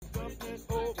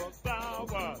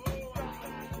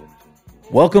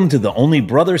Welcome to the only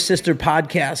brother-sister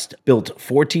podcast built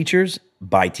for teachers,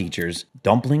 by teachers,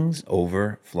 Dumplings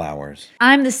Over Flowers.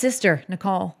 I'm the sister,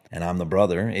 Nicole. And I'm the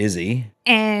brother, Izzy.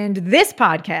 And this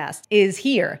podcast is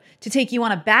here to take you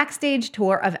on a backstage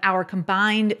tour of our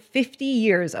combined 50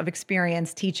 years of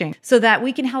experience teaching so that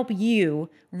we can help you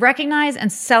recognize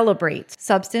and celebrate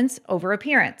substance over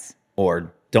appearance.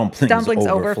 Or dumplings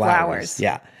over flowers.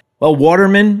 Yeah. Well,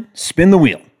 Waterman, spin the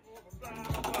wheel.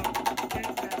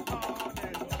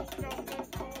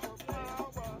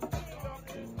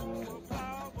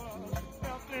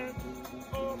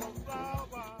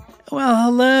 Well,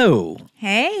 hello.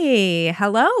 Hey,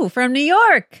 hello from New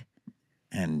York.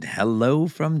 And hello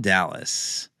from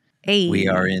Dallas. Hey. We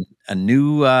are in a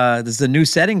new, this is a new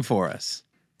setting for us.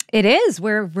 It is.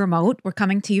 We're remote. We're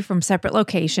coming to you from separate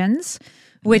locations,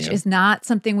 which is not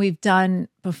something we've done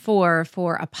before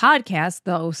for a podcast,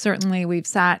 though certainly we've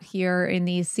sat here in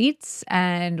these seats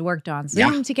and worked on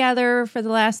Zoom together for the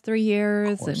last 3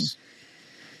 years.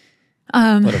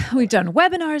 And we've done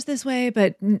webinars this way,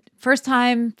 but first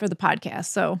time for the podcast.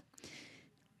 So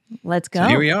let's go. So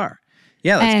here we are.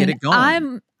 Yeah, let's get it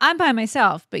going. I'm by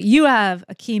myself, but you have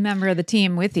a key member of the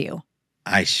team with you.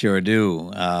 I sure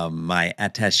do. My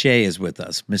attaché is with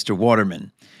us, Mr.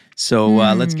 Waterman. So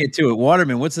let's get to it.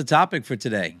 Waterman, what's the topic for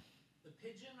today? The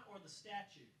pigeon or the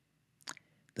statue?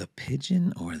 The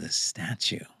pigeon or the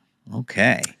statue?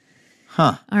 Okay.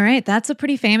 Huh. All right. That's a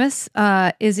pretty famous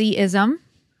Izzy-ism.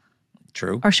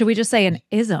 True. Or should we just say an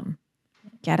ism?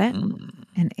 Get it?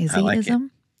 An Izzy-ism?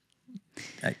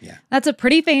 Yeah. That's a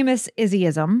pretty famous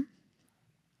Izzy-ism.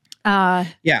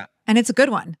 Yeah. And it's a good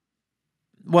one.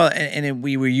 Well,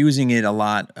 we were using it a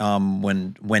lot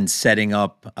when setting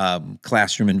up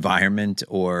classroom environment,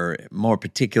 or more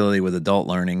particularly with adult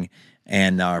learning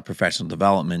and our professional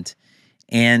development,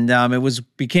 and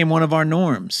it became one of our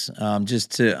norms,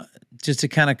 just to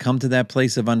kind of come to that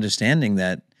place of understanding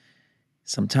that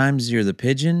sometimes you're the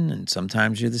pigeon and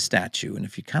sometimes you're the statue, and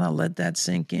if you kind of let that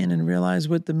sink in and realize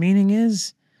what the meaning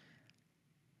is,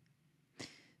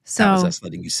 that was us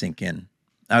letting you sink in.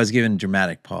 I was giving a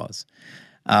dramatic pause.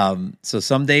 So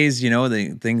some days,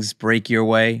 things break your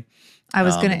way. I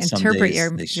was going to interpret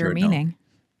your meaning. Don't.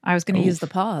 I was going to use the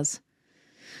pause.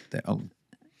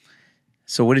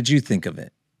 So what did you think of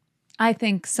it? I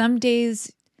think some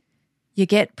days you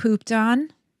get pooped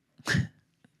on,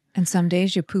 and some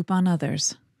days you poop on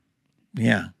others.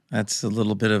 Yeah, that's a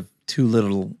little bit of too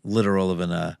literal of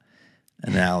an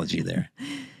analogy there.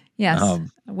 Yes.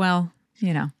 Well,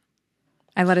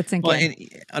 I let it sink in. And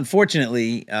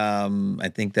unfortunately,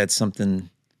 I think that's something,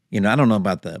 I don't know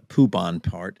about the poop on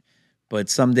part, but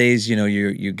some days,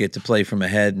 you get to play from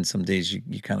ahead, and some days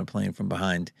you kind of playing from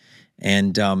behind.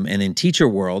 And in teacher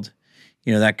world,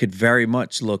 that could very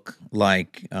much look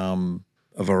like a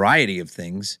variety of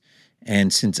things.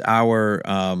 And since our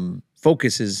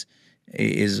focus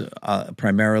is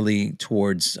primarily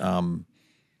towards,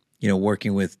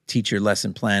 working with teacher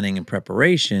lesson planning and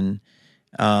preparation,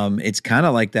 it's kind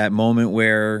of like that moment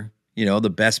where, the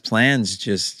best plans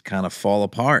just kind of fall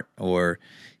apart, or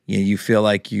you feel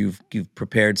like you've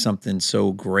prepared something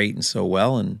so great and so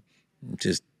well, and it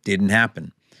just didn't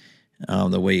happen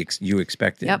the way you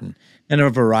expected, and a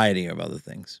variety of other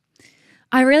things.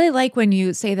 I really like when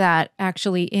you say that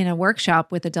actually in a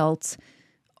workshop with adults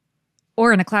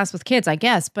or in a class with kids, I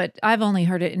guess, but I've only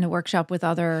heard it in a workshop with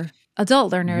other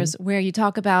adult learners where you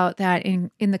talk about that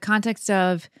in the context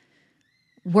of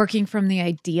working from the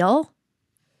ideal.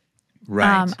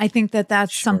 Right. I think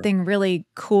that's something really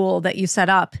cool that you set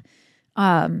up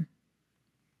right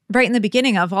in the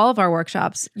beginning of all of our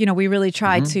workshops. We really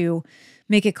try to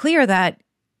make it clear that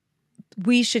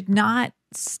we should not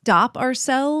stop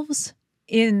ourselves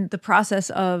in the process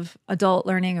of adult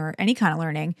learning or any kind of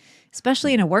learning,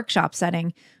 especially in a workshop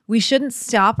setting. We shouldn't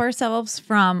stop ourselves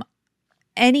from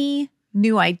any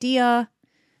new idea,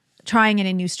 trying in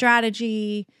a new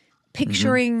strategy,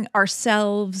 picturing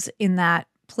ourselves in that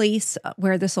place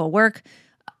where this will work,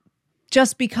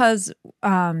 just because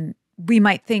we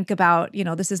might think about,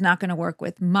 this is not going to work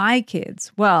with my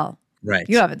kids. Well, right.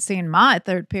 You haven't seen my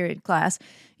third period class,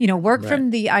 work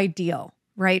from the ideal,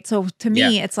 right? So to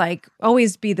me, it's like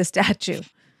always be the statue.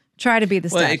 Try to be the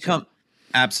statue.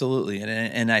 Absolutely.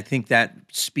 And I think that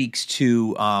speaks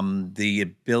to the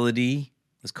ability,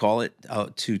 let's call it,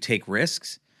 to take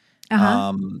risks,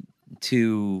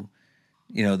 to,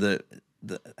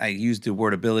 I used the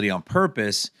word ability on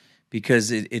purpose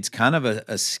because it's kind of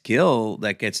a skill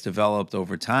that gets developed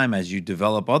over time as you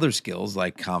develop other skills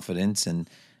like confidence and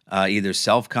either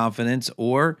self-confidence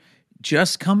or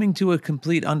just coming to a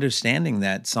complete understanding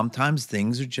that sometimes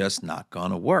things are just not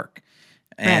going to work.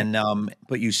 And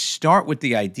but you start with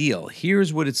the ideal.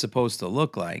 Here's what it's supposed to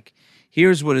look like.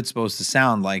 Here's what it's supposed to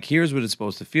sound like. Here's what it's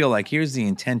supposed to feel like. Here's the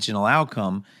intentional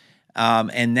outcome.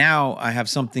 And now I have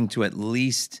something to at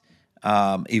least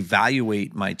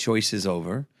evaluate my choices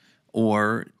over,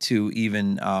 or to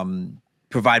even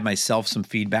provide myself some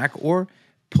feedback, or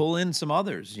pull in some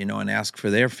others, and ask for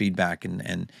their feedback,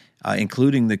 and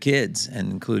including the kids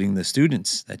and including the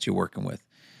students that you're working with.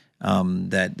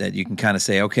 That you can kind of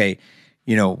say, okay,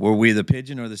 were we the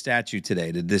pigeon or the statue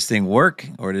today? Did this thing work,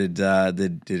 or did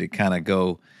it kind of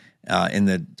go in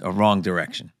the wrong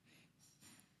direction?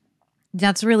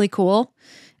 That's really cool.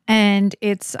 And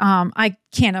it's, I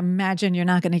can't imagine you're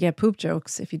not going to get poop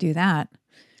jokes if you do that.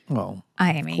 Well,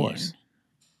 I mean, of course.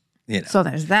 So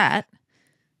there's that.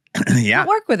 Yeah. But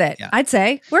work with it. Yeah. I'd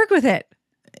say work with it.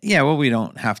 Yeah. Well, we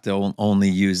don't have to only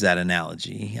use that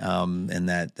analogy and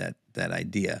that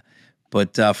idea.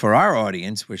 But for our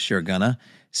audience, we're sure gonna.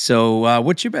 So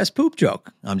what's your best poop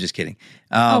joke? I'm just kidding.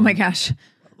 Oh my gosh.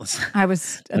 I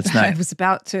was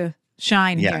about to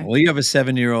shine yeah. here. Well, you have a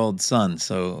 7-year-old son,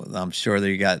 so I'm sure that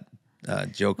you got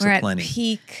jokes We're aplenty. at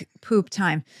peak poop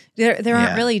time. There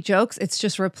aren't really jokes. It's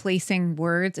just replacing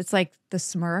words. It's like the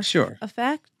Smurf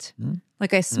effect. Mm-hmm.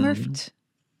 Like I smurfed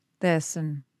this,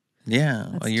 and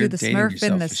well, you're do the dating Smurf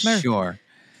yourself in the for Smurf. sure.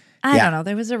 I don't know.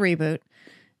 There was a reboot.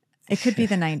 It could be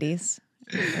the 90s,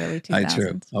 early 2000s.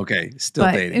 True. Okay, still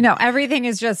but, dating. Everything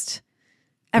is just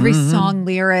every song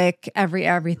lyric,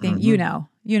 everything. You know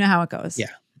how it goes.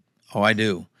 Yeah. Oh, I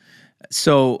do.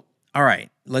 So, all right,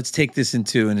 let's take this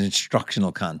into an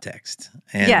instructional context,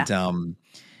 and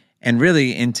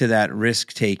really into that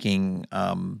risk-taking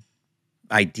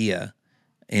idea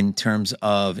in terms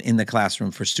of in the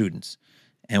classroom for students,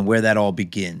 and where that all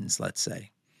begins, let's say.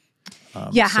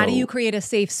 How do you create a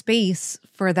safe space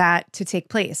for that to take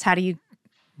place? How do you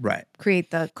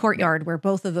create the courtyard where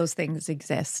both of those things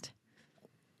exist?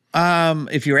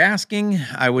 If you're asking,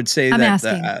 I would say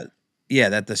that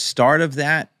the start of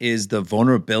that is the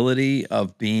vulnerability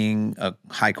of being a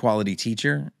high-quality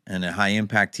teacher and a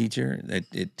high-impact teacher.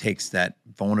 It takes that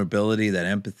vulnerability, that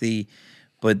empathy,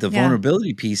 but the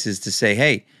vulnerability piece is to say,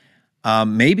 hey,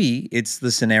 maybe it's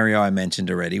the scenario I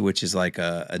mentioned already, which is like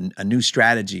a new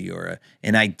strategy or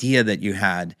an idea that you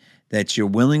had, that you're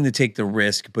willing to take the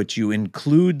risk, but you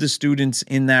include the students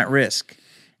in that risk.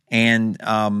 And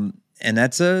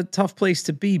that's a tough place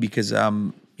to be, because,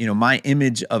 my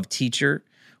image of teacher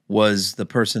was the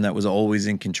person that was always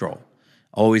in control,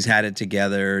 always had it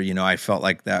together. I felt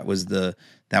like that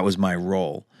was my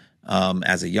role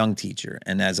as a young teacher.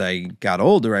 And as I got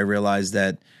older, I realized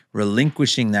that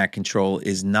relinquishing that control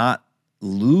is not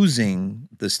losing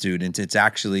the student. It's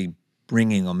actually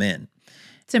bringing them in.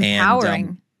 It's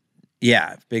empowering.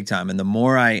 Big time. And the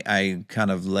more I kind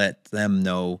of let them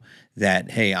know that,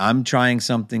 hey, I'm trying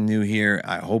something new here.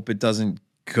 I hope it doesn't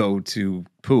go to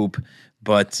poop,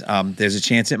 but there's a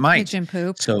chance it might. Pigeon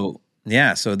poop. So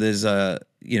there's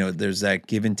there's that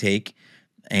give and take,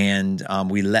 and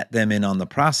we let them in on the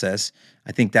process.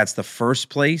 I think that's the first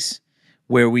place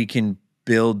where we can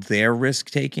build their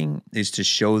risk-taking, is to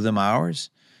show them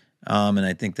ours. And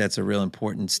I think that's a real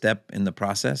important step in the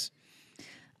process.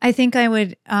 I think I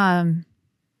would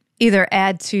either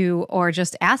add to or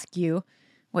just ask you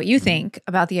what you think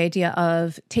about the idea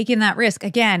of taking that risk.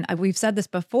 Again, we've said this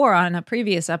before on a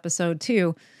previous episode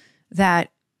too,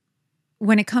 that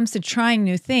when it comes to trying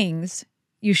new things,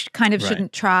 you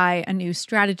shouldn't try a new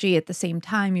strategy at the same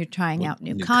time you're trying out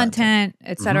new content,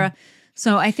 et cetera.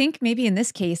 So I think maybe in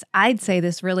this case, I'd say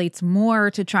this relates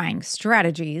more to trying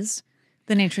strategies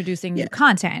than introducing new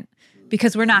content,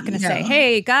 because we're not going to say,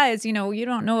 hey, guys, you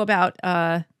don't know about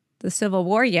the Civil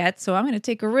War yet, so I'm going to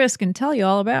take a risk and tell you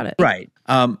all about it. Right.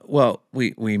 Well,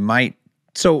 we might.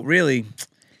 So really,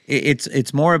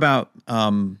 it's more about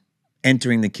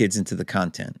entering the kids into the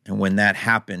content. And when that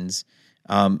happens,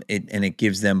 it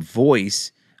gives them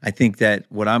voice. I think that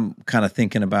what I'm kind of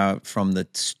thinking about from the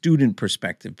student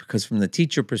perspective, because from the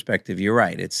teacher perspective, you're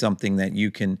right. It's something that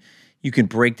you can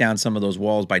break down some of those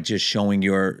walls by just showing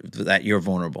that you're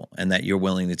vulnerable and that you're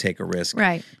willing to take a risk,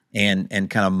 right? And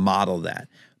kind of model that.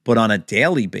 But on a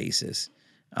daily basis,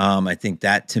 I think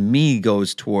that to me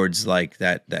goes towards like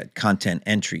that content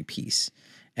entry piece,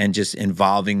 and just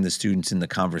involving the students in the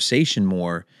conversation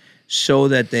more, so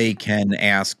that they can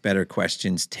ask better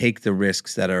questions, take the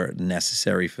risks that are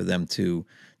necessary for them to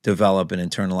develop and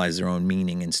internalize their own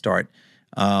meaning, and start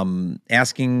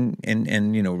asking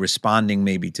and responding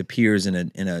maybe to peers in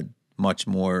a much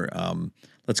more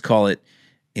let's call it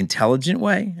intelligent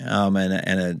way,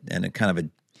 and a kind of a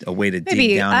a way to dig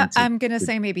Maybe down into. I'm going to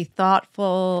say maybe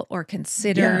thoughtful or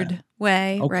considered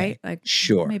way, Okay. right? Like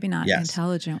Sure. maybe not Yes.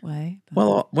 intelligent way.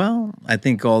 Well, I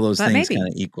think all those But things maybe. kind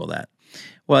of equal that.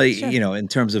 Well, Sure. in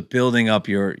terms of building up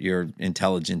your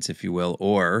intelligence, if you will,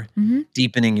 or Mm-hmm.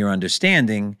 deepening your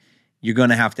understanding, you're going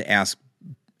to have to ask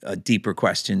deeper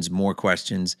questions, more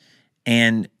questions,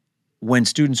 and when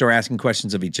students are asking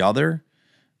questions of each other,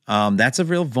 that's a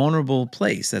real vulnerable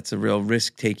place. That's a real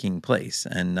risk-taking place,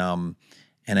 and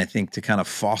I think to kind of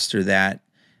foster that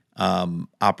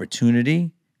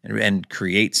opportunity and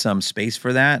create some space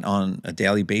for that on a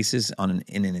daily basis in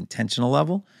an intentional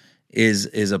level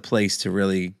is a place to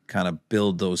really kind of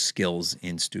build those skills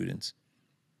in students.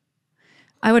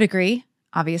 I would agree,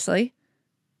 obviously,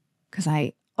 because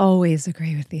I always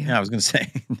agree with you. Yeah, I was going to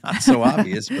say not so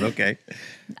obvious, but okay.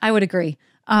 I would agree.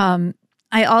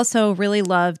 I also really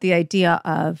love the idea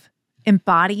of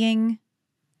embodying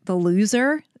the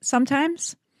loser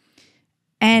sometimes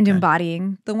and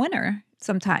embodying the winner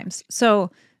sometimes.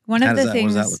 So one of the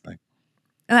things what does that look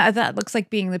like? That looks like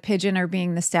being the pigeon or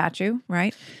being the statue,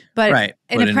 right? But Right.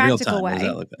 in But a in real practical time, way. what does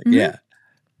that look like? Mhm. Yeah.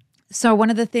 So one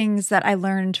of the things that I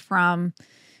learned from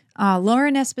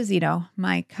Lauren Esposito,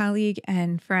 my colleague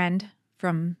and friend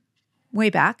from way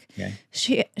back, Okay.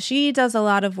 she does a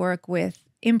lot of work with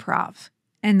improv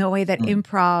and the way that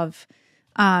improv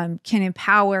can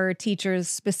empower teachers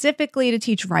specifically to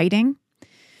teach writing.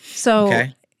 So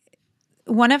Okay.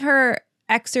 one of her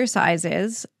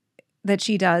exercises that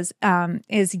she does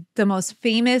is the most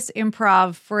famous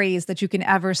improv phrase that you can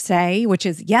ever say, which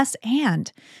is yes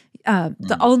and.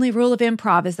 The only rule of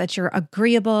improv is that you're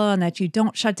agreeable and that you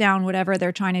don't shut down whatever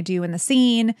they're trying to do in the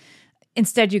scene.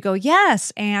 Instead, you go,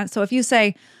 yes. And so if you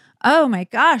say, oh my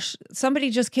gosh, somebody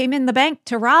just came in the bank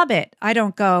to rob it, I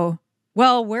don't go,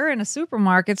 well, we're in a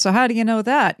supermarket, so how do you know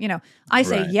that? I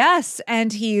say, Right. yes,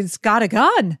 and he's got a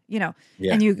gun, Yeah.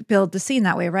 and you build the scene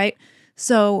that way, right?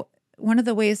 So one of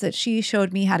the ways that she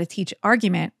showed me how to teach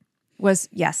argument was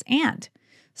yes and.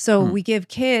 So we give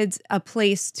kids a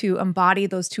place to embody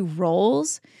those two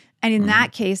roles. And in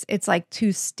that case, it's like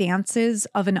two stances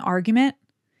of an argument.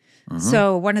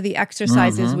 So one of the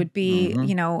exercises would be,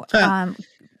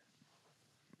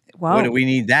 What whoa. do we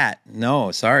need that?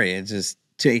 No, sorry. It's just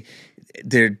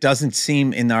there doesn't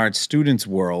seem in our students'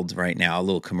 world right now, a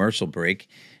little commercial break,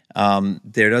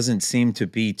 there doesn't seem to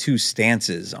be two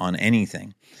stances on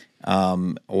anything.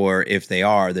 Or if they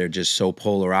are, they're just so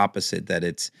polar opposite that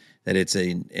it's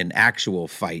an actual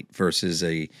fight versus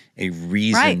a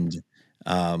reasoned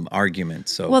argument.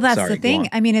 So Well, that's sorry, the thing. go on.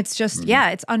 I mean, it's just,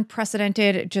 it's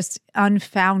unprecedented, just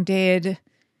unfounded.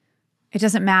 It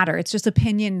doesn't matter. It's just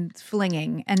opinion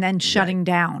flinging and then shutting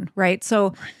down, right?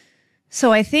 So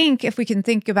I think if we can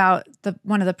think about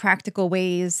one of the practical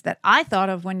ways that I thought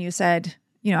of when you said,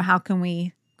 how can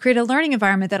we create a learning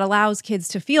environment that allows kids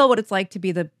to feel what it's like to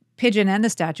be the pigeon and the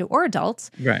statue or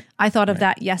adults. Right. I thought of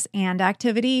that yes and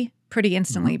activity pretty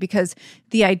instantly because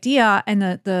the idea and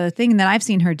the thing that I've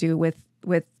seen her do with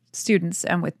students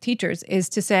and with teachers is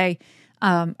to say,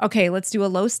 okay, let's do a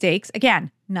low stakes.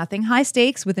 Again, nothing high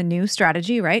stakes with a new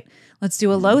strategy, right? Let's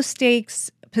do a low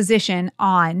stakes position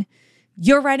on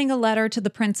you're writing a letter to the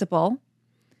principal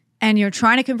and you're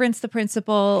trying to convince the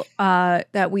principal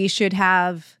that we should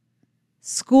have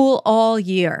school all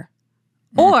year.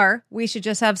 Or we should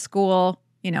just have school,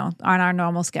 on our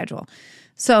normal schedule.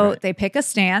 So they pick a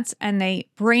stance and they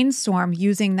brainstorm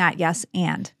using that yes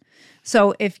and.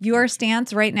 So if your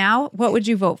stance right now, what would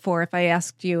you vote for if I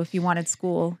asked you if you wanted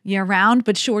school year round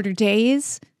but shorter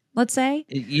days, let's say?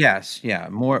 Yes, yeah,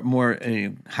 more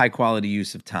high quality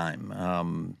use of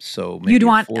time. So maybe You'd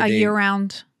want a 4-day year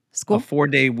round school? a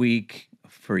 4-day week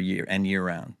for year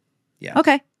round. Yeah.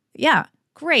 Okay. Yeah.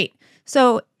 Great.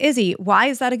 So Izzy, why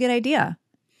is that a good idea?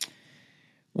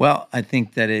 Well, I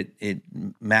think that it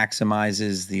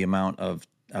maximizes the amount of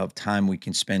time we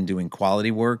can spend doing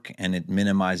quality work, and it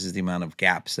minimizes the amount of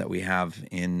gaps that we have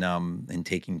in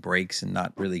taking breaks and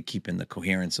not really keeping the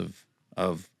coherence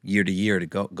of year to year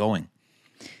going.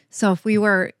 So if we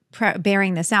were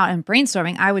bearing this out and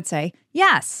brainstorming, I would say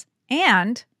yes.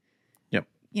 And,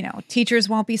 Yep. Teachers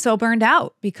won't be so burned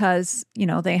out because,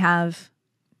 they have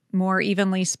more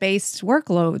evenly spaced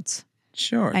workloads.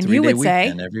 Sure. And 3-day you would say-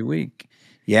 weekend every week.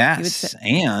 Yes,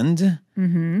 and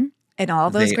And all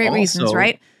those they great reasons, also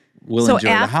right? we'll So enjoy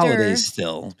the after- holidays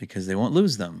still because they won't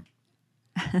lose them.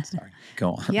 Sorry,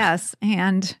 go on. Yes.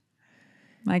 And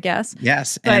I guess.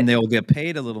 Yes, But- and they'll get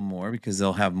paid a little more because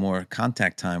they'll have more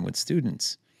contact time with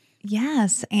students.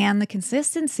 Yes. And the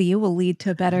consistency will lead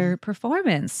to better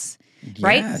performance,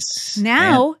 right? Yes.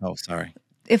 Now- sorry.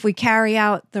 If we carry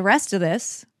out the rest of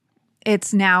this,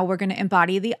 it's now we're going to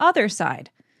embody the other side.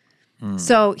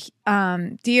 So,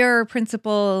 dear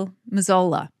Principal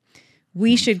Mazzola,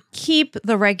 we should keep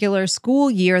the regular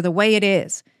school year the way it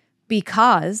is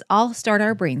because I'll start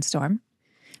our brainstorm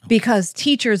because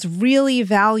teachers really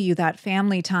value that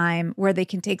family time where they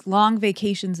can take long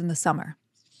vacations in the summer.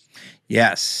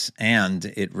 Yes, and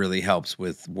it really helps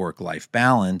with work-life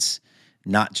balance,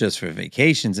 not just for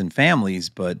vacations and families,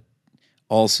 but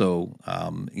also,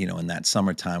 in that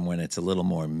summertime when it's a little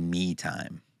more me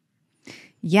time.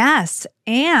 Yes,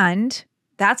 and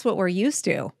that's what we're used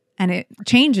to, and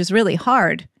change is really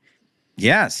hard.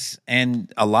 Yes,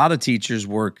 and a lot of teachers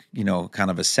work, kind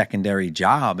of a secondary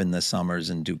job in the summers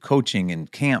and do coaching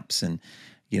and camps, and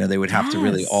they would have to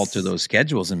really alter those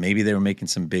schedules, and maybe they were making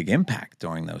some big impact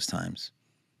during those times.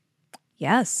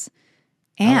 Yes,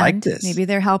 and I like this. Maybe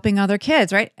they're helping other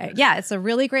kids, right? Yeah, it's a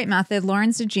really great method.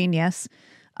 Lauren's a genius.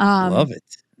 Love it.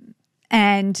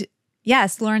 And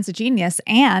yes, Lauren's a genius,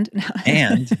 and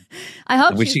I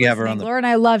hope we she's should have her listening. on the. Lauren,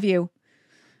 I love you.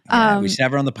 Yeah, we should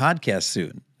have her on the podcast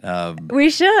soon.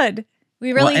 We should.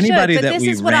 We really anybody should. But that this we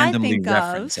is what I randomly think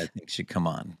reference, of. I think should come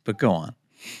on. But go on.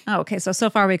 Oh, okay, so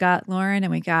far we got Lauren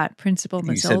and we got Principal Mazzola.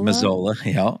 You said Mazzola.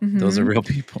 Yeah, those are real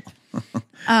people.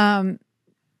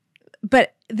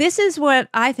 But this is what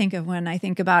I think of when I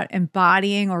think about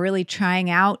embodying or really trying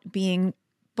out being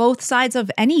both sides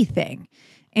of anything.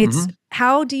 It's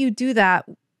how do you do that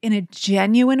in a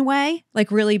genuine way, like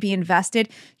really be invested?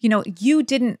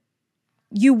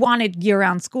 You wanted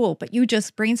year-round school, but you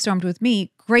just brainstormed with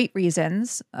me great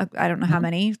reasons. I don't know how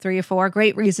many, 3 or 4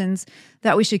 great reasons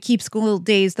that we should keep school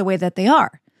days the way that they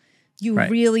are. You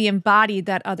really embodied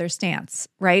that other stance,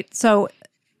 right? So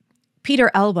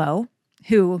Peter Elbow,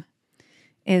 who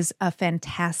is a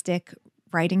fantastic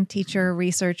writing teacher,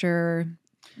 researcher.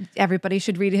 Everybody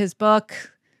should read his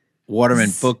book. Waterman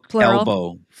book plural.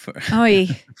 Elbow.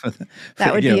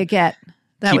 That would be a get.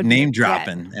 That keep name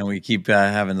dropping, and we keep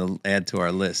having to add to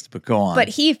our list. But go on. But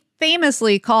he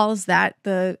famously calls that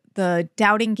the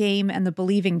doubting game and the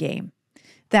believing game.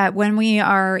 That when we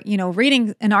are,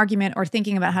 reading an argument or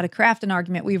thinking about how to craft an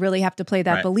argument, we really have to play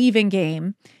that believing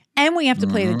game. And we have to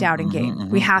play the doubting game.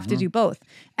 We have to do both.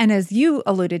 And as you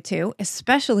alluded to,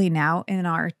 especially now in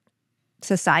our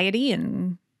society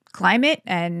and climate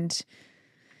and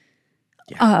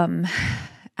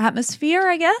atmosphere,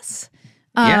 I guess,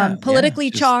 politically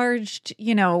charged,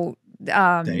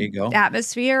 there you go.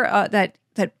 atmosphere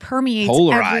that permeates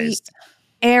polarized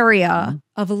every area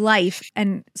of life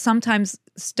and sometimes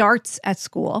starts at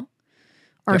school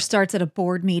or starts at a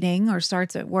board meeting or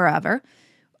starts at wherever.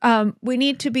 We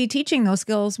need to be teaching those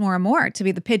skills more and more to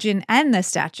be the pigeon and the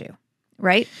statue,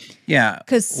 right? Yeah.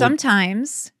 Because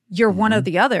sometimes you're one or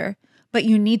the other, but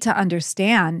you need to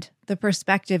understand the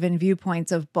perspective and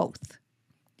viewpoints of both.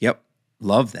 Yep.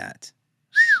 Love that.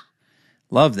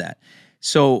 Love that.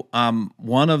 So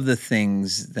one of the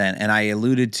things that, and I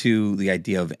alluded to the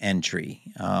idea of entry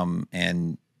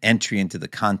and entry into the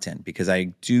content, because I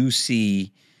do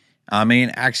see,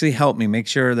 actually help me make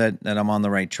sure that I'm on the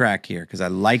right track here, because I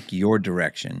like your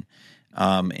direction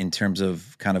in terms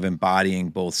of kind of embodying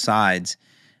both sides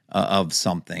of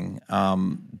something.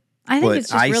 I think it's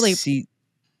just really,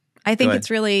 I think it's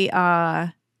really,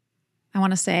 I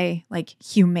want to say like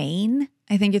humane.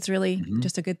 I think it's really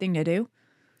just a good thing to do.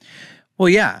 Well,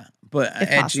 yeah, but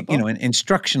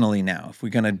instructionally now, if we're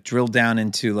going to drill down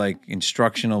into like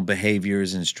instructional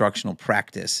behaviors, instructional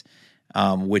practice,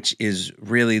 which is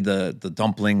really the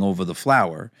dumpling over the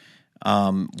flower,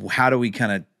 how do we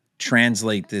kind of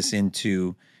translate this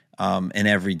into an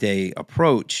everyday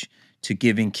approach to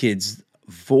giving kids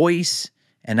voice?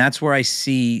 And that's where I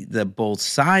see that both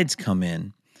sides come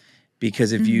in,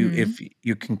 because if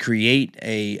you can create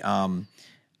a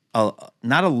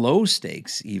not a low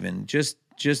stakes, even just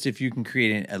if you can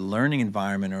create a learning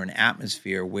environment or an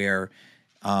atmosphere where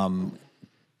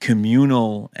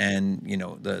communal and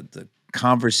the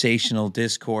conversational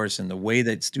discourse and the way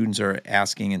that students are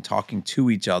asking and talking to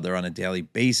each other on a daily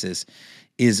basis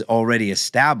is already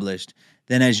established,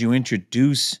 then as you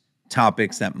introduce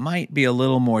topics that might be a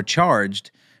little more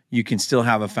charged, you can still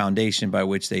have a foundation by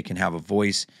which they can have a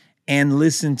voice and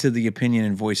listen to the opinion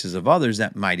and voices of others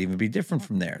that might even be different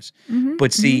from theirs.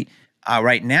 But see,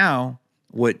 right now,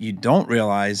 what you don't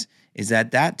realize is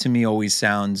that to me always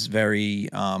sounds very,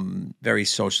 very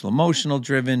social emotional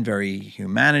driven, very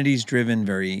humanities driven,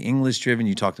 very English driven.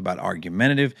 You talked about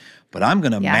argumentative, but I'm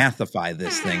going to mathify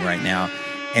this thing right now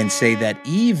and say that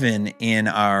even in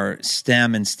our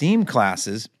STEM and STEAM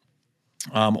classes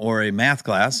or a math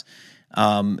class,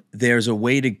 there's a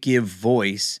way to give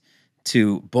voice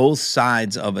to both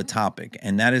sides of a topic.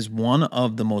 And that is one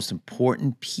of the most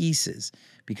important pieces,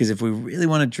 because if we really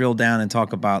want to drill down and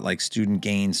talk about like student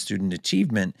gain, student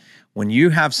achievement, when you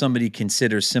have somebody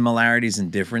consider similarities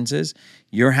and differences,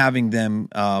 you're having them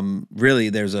really,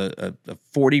 there's a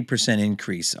 40%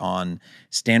 increase on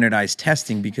standardized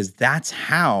testing, because that's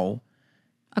how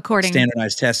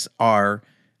standardized tests are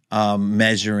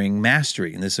measuring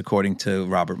mastery. And this, according to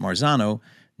Robert Marzano,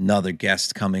 another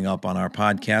guest coming up on our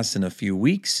podcast in a few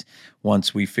weeks,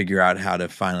 once we figure out how to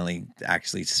finally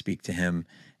actually speak to him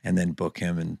and then book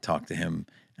him and talk to him.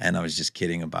 And I was just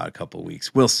kidding about a couple of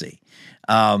weeks. We'll see.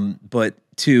 But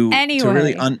to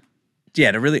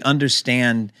really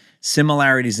understand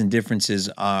similarities and differences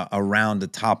around a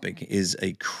topic is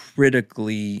a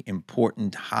critically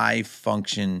important, high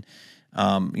function,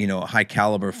 high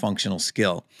caliber functional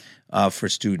skill for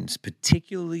students,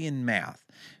 particularly in math,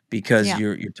 because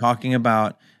you're talking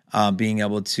about being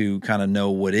able to kind of know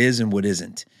what is and what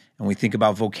isn't. And we think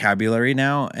about vocabulary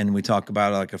now, and we talk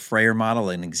about like a Freyer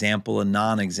model, an example, a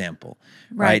non-example,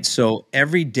 right? So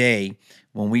every day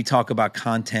when we talk about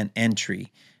content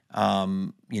entry,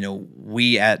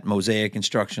 we at Mosaic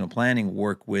Instructional Planning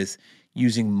work with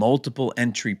using multiple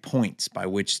entry points by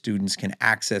which students can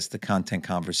access the content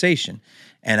conversation.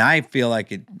 And I feel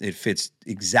like it fits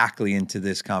exactly into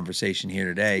this conversation here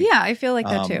today. Yeah, I feel like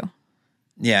that too.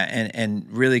 Yeah, and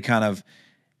really kind of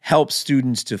helps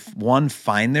students to, one,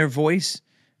 find their voice,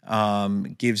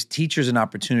 gives teachers an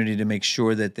opportunity to make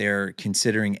sure that they're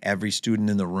considering every student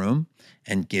in the room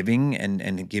and giving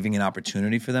an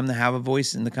opportunity for them to have a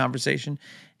voice in the conversation.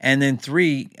 And then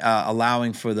 3,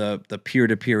 allowing for the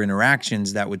peer-to-peer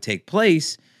interactions that would take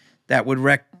place that would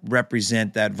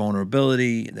represent that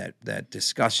vulnerability, that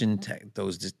discussion,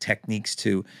 those techniques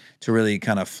to really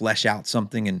kind of flesh out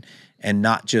something and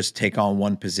not just take on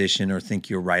one position or think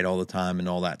you're right all the time and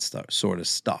all that sort of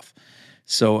stuff.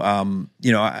 So, kind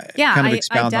of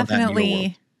expound on that in your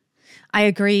world. I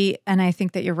agree, and I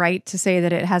think that you're right to say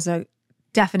that it has a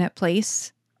definite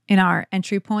place in our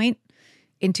entry point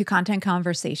into content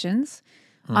conversations.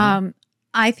 Mm-hmm.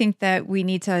 I think that we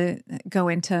need to go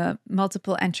into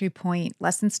multiple entry point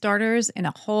lesson starters in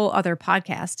a whole other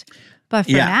podcast. But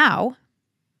for now...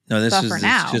 No, this is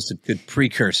just a good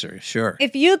precursor, sure.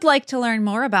 If you'd like to learn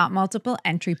more about multiple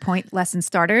entry point lesson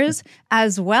starters,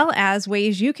 as well as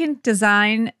ways you can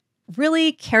design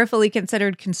really carefully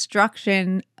considered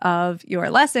construction of your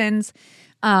lessons,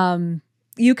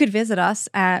 you could visit us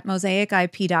at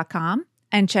mosaicip.com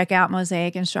and check out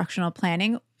Mosaic Instructional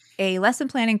Planning, a lesson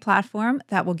planning platform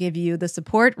that will give you the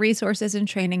support, resources, and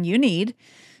training you need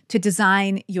to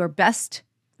design your best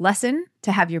lesson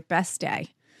to have your best day.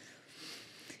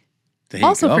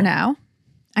 Also for now,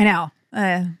 I know.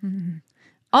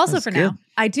 Also for now,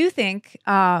 I do think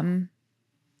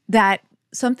that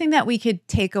something that we could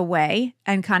take away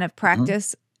and kind of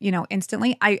practice,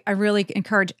 instantly. I really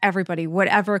encourage everybody,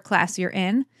 whatever class you're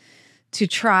in, to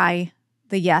try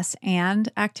the yes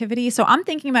and activity. So I'm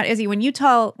thinking about, Izzy, when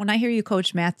I hear you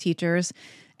coach math teachers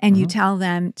and you tell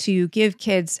them to give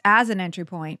kids as an entry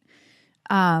point,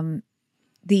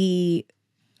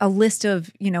 a list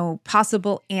of,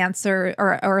 possible answer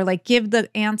or like give the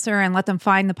answer and let them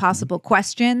find the possible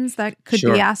questions that could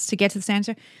be asked to get to this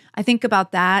answer. I think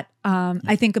about that.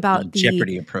 I think about the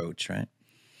Jeopardy approach, right?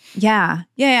 Yeah.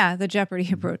 The Jeopardy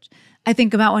approach. I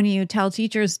think about when you tell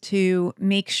teachers to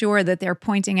make sure that they're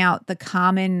pointing out the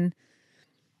common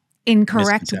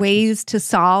incorrect ways to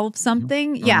solve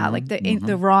something. Yeah. Like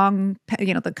the wrong,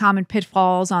 the common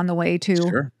pitfalls on the way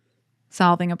to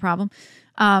solving a problem.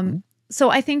 So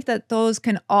I think that those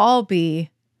can all be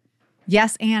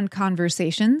yes and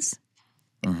conversations.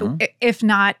 If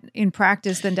not in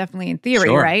practice, then definitely in theory,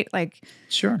 right? Like,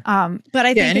 but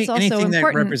I think it's also anything important. that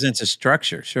represents a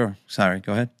structure. Sure. Sorry,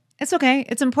 go ahead. It's okay.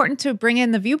 It's important to bring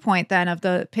in the viewpoint then of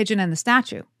the pigeon and the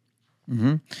statue.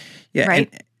 Yeah,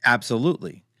 right.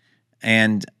 Absolutely.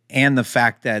 And the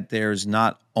fact that there's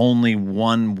not only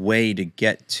one way to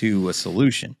get to a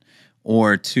solution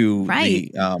or to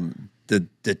the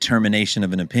determination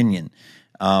of an opinion,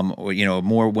 or a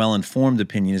more well-informed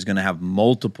opinion is going to have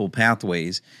multiple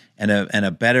pathways, and a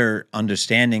better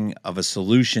understanding of a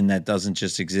solution that doesn't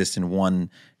just exist in one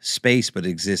space but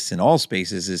exists in all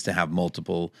spaces is to have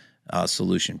multiple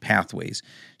solution pathways.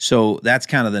 So that's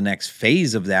kind of the next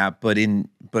phase of that. But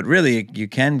really, you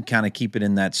can kind of keep it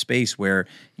in that space where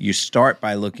you start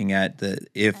by looking at the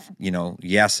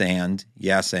yes and.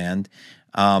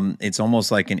 It's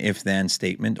almost like an if-then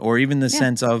statement, or even the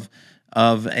sense of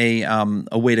a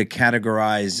way to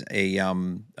categorize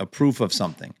a proof of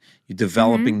something. You're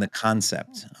developing the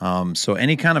concept. So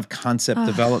any kind of concept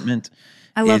development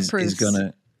I love is proofs.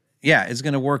 is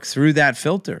gonna work through that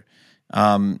filter.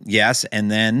 Yes,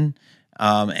 and then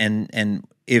and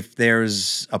if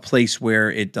there's a place where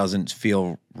it doesn't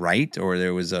feel right, or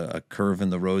there was a curve in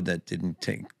the road that didn't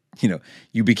take,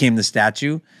 you became the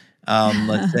statue,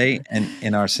 let's say, and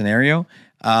in our scenario,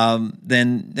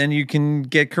 then you can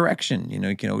get correction.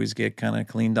 You can always get kind of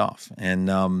cleaned off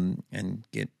and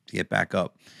get back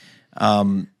up. So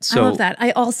I love that.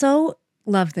 I also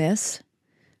love this.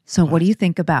 So what do you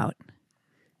think about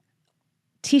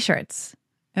T-shirts?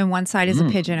 And one side is a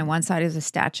pigeon and one side is a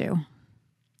statue.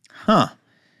 Huh.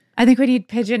 I think we need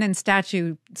pigeon and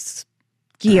statue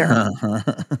gear.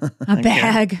 A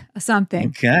bag, something.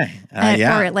 Okay.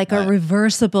 Or like a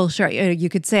reversible shirt. You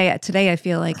could say, today I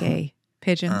feel like a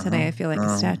pigeon. Today I feel like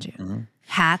a statue.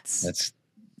 Hats.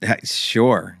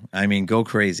 Sure. I mean, go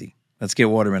crazy. Let's get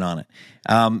Waterman on it.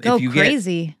 Go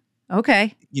crazy.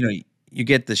 Okay. You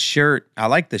get the shirt. I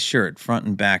like the shirt, front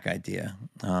and back idea.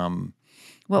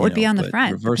 What would be on the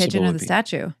front? The pigeon or the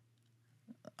statue?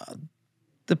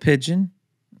 The pigeon.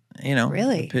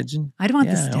 Really? The pigeon. I'd want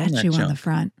the statue on the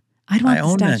front. I'd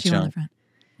want the statue on the front.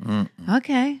 Mm-mm.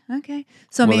 Okay.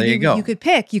 So maybe you could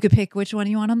pick. You could pick which one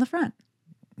you want on the front.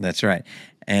 That's right.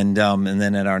 And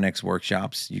then at our next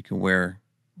workshops, you can wear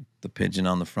the pigeon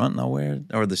on the front,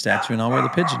 or the statue, and I'll wear the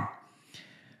pigeon.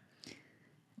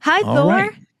 Hi, All Thor.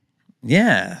 Right.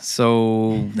 Yeah.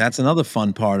 So that's another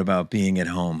fun part about being at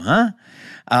home, huh?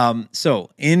 So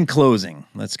in closing,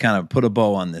 let's kind of put a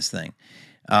bow on this thing.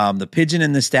 The pigeon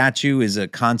and the statue is a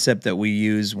concept that we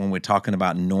use when we're talking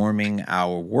about norming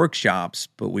our workshops,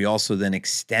 but we also then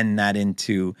extend that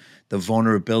into the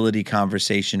vulnerability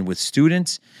conversation with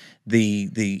students,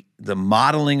 the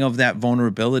modeling of that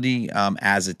vulnerability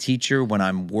as a teacher when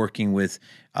I'm working with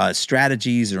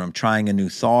strategies, or I'm trying a new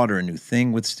thought or a new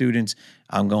thing with students.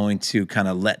 I'm going to kind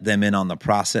of let them in on the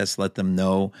process, let them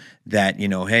know that,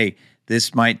 hey,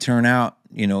 this might turn out,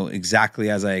 exactly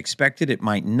as I expected. It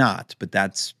might not, but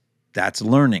that's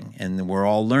learning, and we're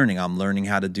all learning. I'm learning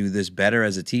how to do this better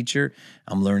as a teacher.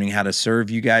 I'm learning how to serve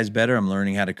you guys better. I'm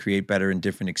learning how to create better and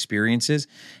different experiences.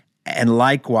 And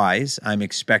likewise, I'm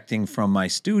expecting from my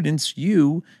students,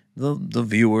 you, the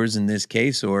viewers in this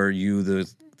case, or you,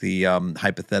 the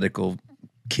hypothetical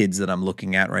kids that I'm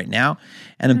looking at right now,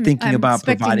 and I'm thinking about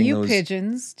providing you those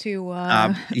pigeons to.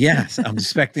 Yes,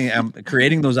 I'm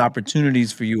creating those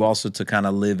opportunities for you also to kind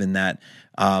of live in that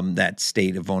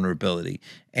state of vulnerability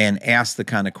and ask the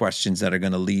kind of questions that are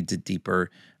going to lead to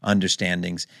deeper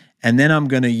understandings. And then I'm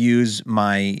going to use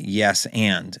my yes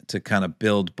and to kind of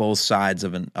build both sides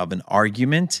of an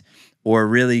argument, or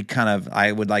really kind of,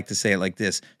 I would like to say it like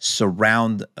this: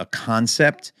 surround a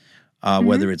concept.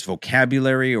 Whether it's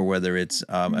vocabulary, or whether it's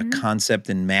a concept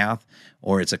in math,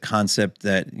 or it's a concept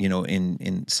that,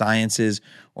 in sciences,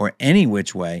 or any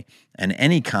which way, and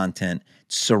any content,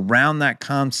 surround that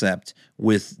concept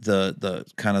with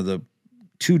the kind of the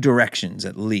two directions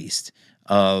at least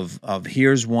of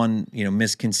here's one,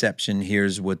 misconception,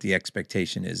 here's what the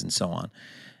expectation is, and so on.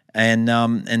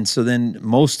 And so then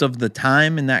most of the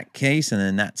time in that case and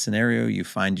in that scenario, you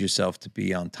find yourself to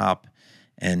be on top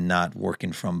and not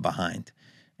working from behind.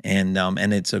 And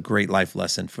it's a great life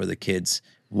lesson for the kids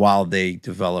while they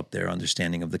develop their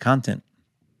understanding of the content.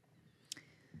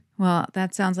 Well,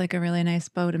 that sounds like a really nice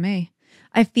bow to me.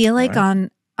 I feel like on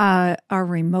our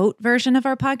remote version of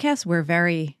our podcast, we're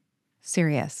very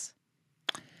serious.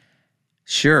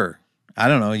 Sure. I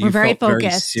don't know. You we're very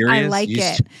focused. Very serious. I like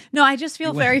it. No, I just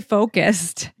feel very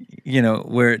focused.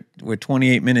 We're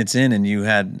 28 minutes in, and you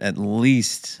had at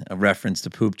least a reference to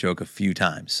poop joke a few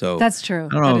times. So that's true.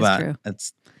 I don't know about true.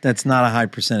 That's not a high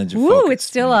percentage of Ooh, focus. it's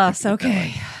still us.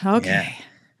 Okay. Okay. Yeah.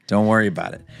 Don't worry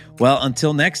about it. Well,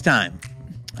 until next time.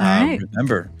 All right.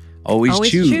 Remember, always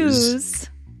choose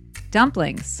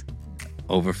dumplings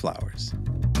over flowers.